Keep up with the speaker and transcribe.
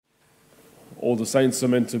all the saints are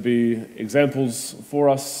meant to be examples for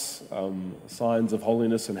us, signs of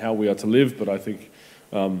holiness and how we are to live, but I think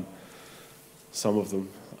some of them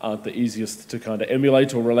aren't the easiest to kind of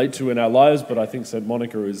emulate or relate to in our lives, but I think St.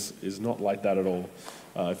 Monica is not like that at all.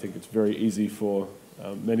 I think it's very easy for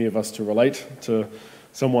many of us to relate to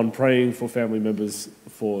someone praying for family members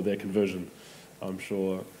for their conversion. I'm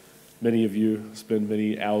sure many of you spend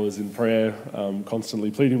many hours in prayer,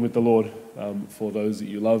 constantly pleading with the Lord for those that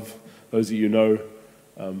you love, those that you know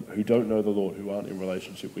who don't know the Lord, who aren't in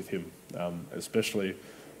relationship with Him, especially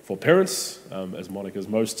for parents, as Monica's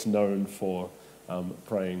most known for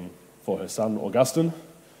praying for her son, Augustine,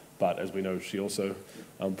 but as we know, she also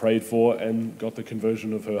prayed for and got the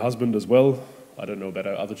conversion of her husband as well. I don't know about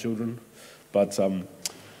our other children, but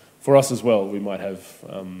for us as well, we might have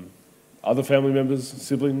other family members,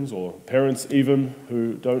 siblings, or parents even,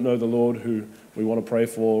 who don't know the Lord, who we want to pray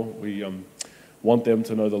for. We want them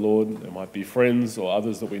to know the Lord. There might be friends or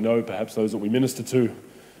others that we know, perhaps those that we minister to,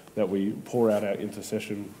 that we pour out our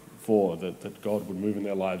intercession for, that God would move in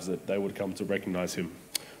their lives, that they would come to recognize Him.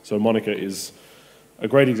 So Monica is a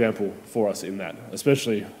great example for us in that,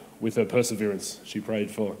 especially with her perseverance. She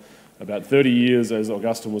prayed for about 30 years as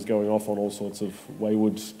Augustine was going off on all sorts of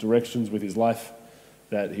wayward directions with his life,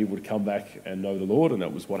 that he would come back and know the Lord, and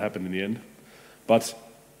that was what happened in the end. But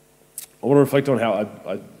I want to reflect on how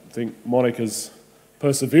I think Monica's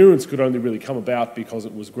perseverance could only really come about because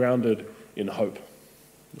it was grounded in hope.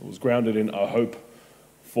 It was grounded in a hope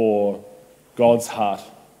for God's heart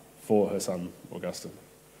for her son, Augustine.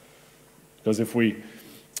 Because if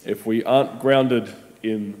we aren't grounded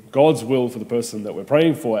in God's will for the person that we're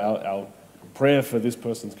praying for, our prayer for this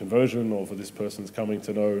person's conversion or for this person's coming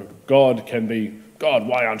to know God can be, God,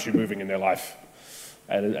 why aren't you moving in their life?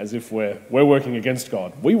 And as if we're working against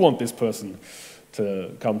God. We want this person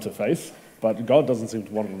to come to faith, but God doesn't seem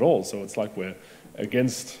to want it at all. So it's like we're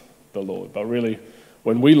against the Lord. But really,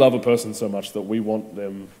 when we love a person so much that we want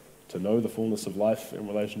them to know the fullness of life in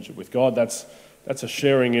relationship with God, that's a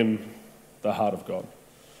sharing in the heart of God.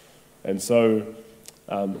 And so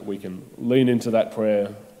we can lean into that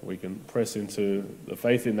prayer, we can press into the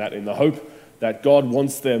faith in that, in the hope that God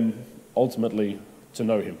wants them ultimately to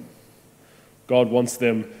know Him. God wants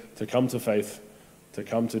them to come to faith, to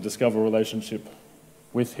come to discover a relationship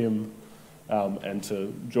with Him, and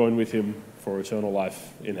to join with Him for eternal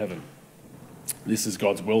life in heaven. This is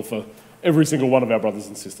God's will for every single one of our brothers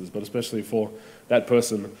and sisters, but especially for that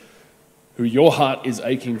person who your heart is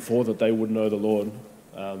aching for, that they would know the Lord.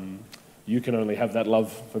 You can only have that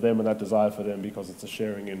love for them and that desire for them because it's a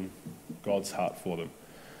sharing in God's heart for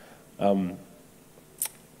them.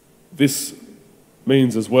 This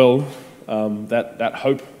means as well that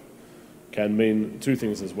hope can mean two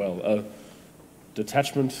things as well. A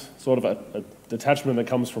detachment, sort of a detachment that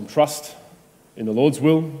comes from trust in the Lord's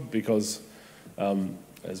will, because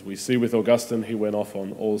as we see with Augustine, he went off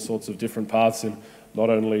on all sorts of different paths in not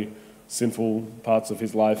only sinful parts of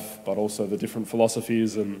his life, but also the different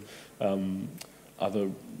philosophies and other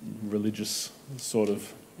religious sort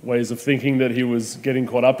of ways of thinking that he was getting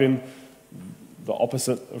caught up in, the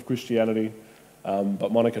opposite of Christianity.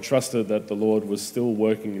 But Monica trusted that the Lord was still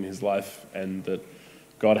working in his life and that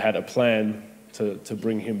God had a plan to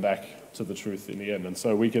bring him back to the truth in the end. And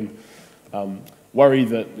so we can worry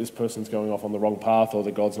that this person's going off on the wrong path or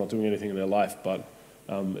that God's not doing anything in their life, but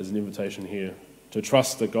as an invitation here to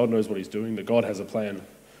trust that God knows what He's doing, that God has a plan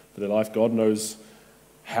for their life. God knows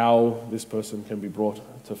how this person can be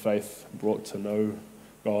brought to faith, brought to know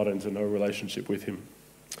God and to know relationship with Him.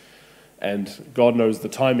 And God knows the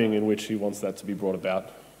timing in which He wants that to be brought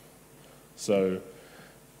about. So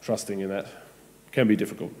trusting in that can be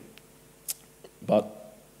difficult.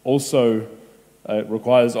 But also it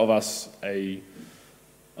requires of us a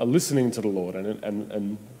listening to the Lord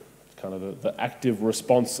and kind of the active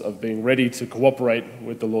response of being ready to cooperate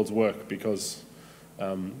with the Lord's work, because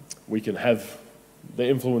we can have the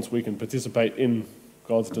influence, we can participate in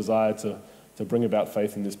God's desire to bring about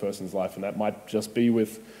faith in this person's life. And that might just be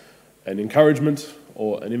with an encouragement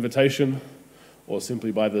or an invitation, or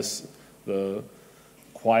simply by the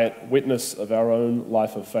quiet witness of our own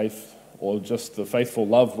life of faith, or just the faithful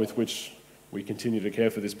love with which we continue to care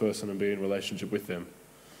for this person and be in relationship with them.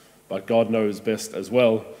 But God knows best as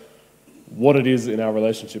well what it is in our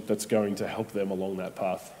relationship that's going to help them along that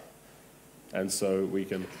path. And so we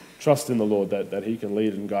can trust in the Lord that He can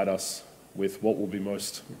lead and guide us with what will be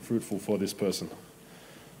most fruitful for this person.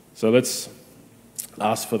 So let's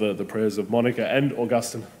ask for the prayers of Monica and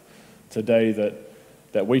Augustine today,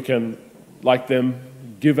 that we can, like them,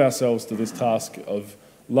 give ourselves to this task of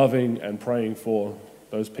loving and praying for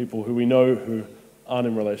those people who we know who aren't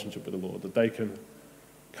in relationship with the Lord, that they can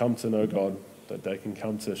come to know God, that they can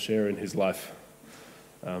come to share in his life.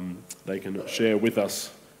 They can share with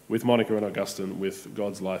us, with Monica and Augustine, with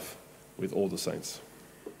God's life, with all the saints.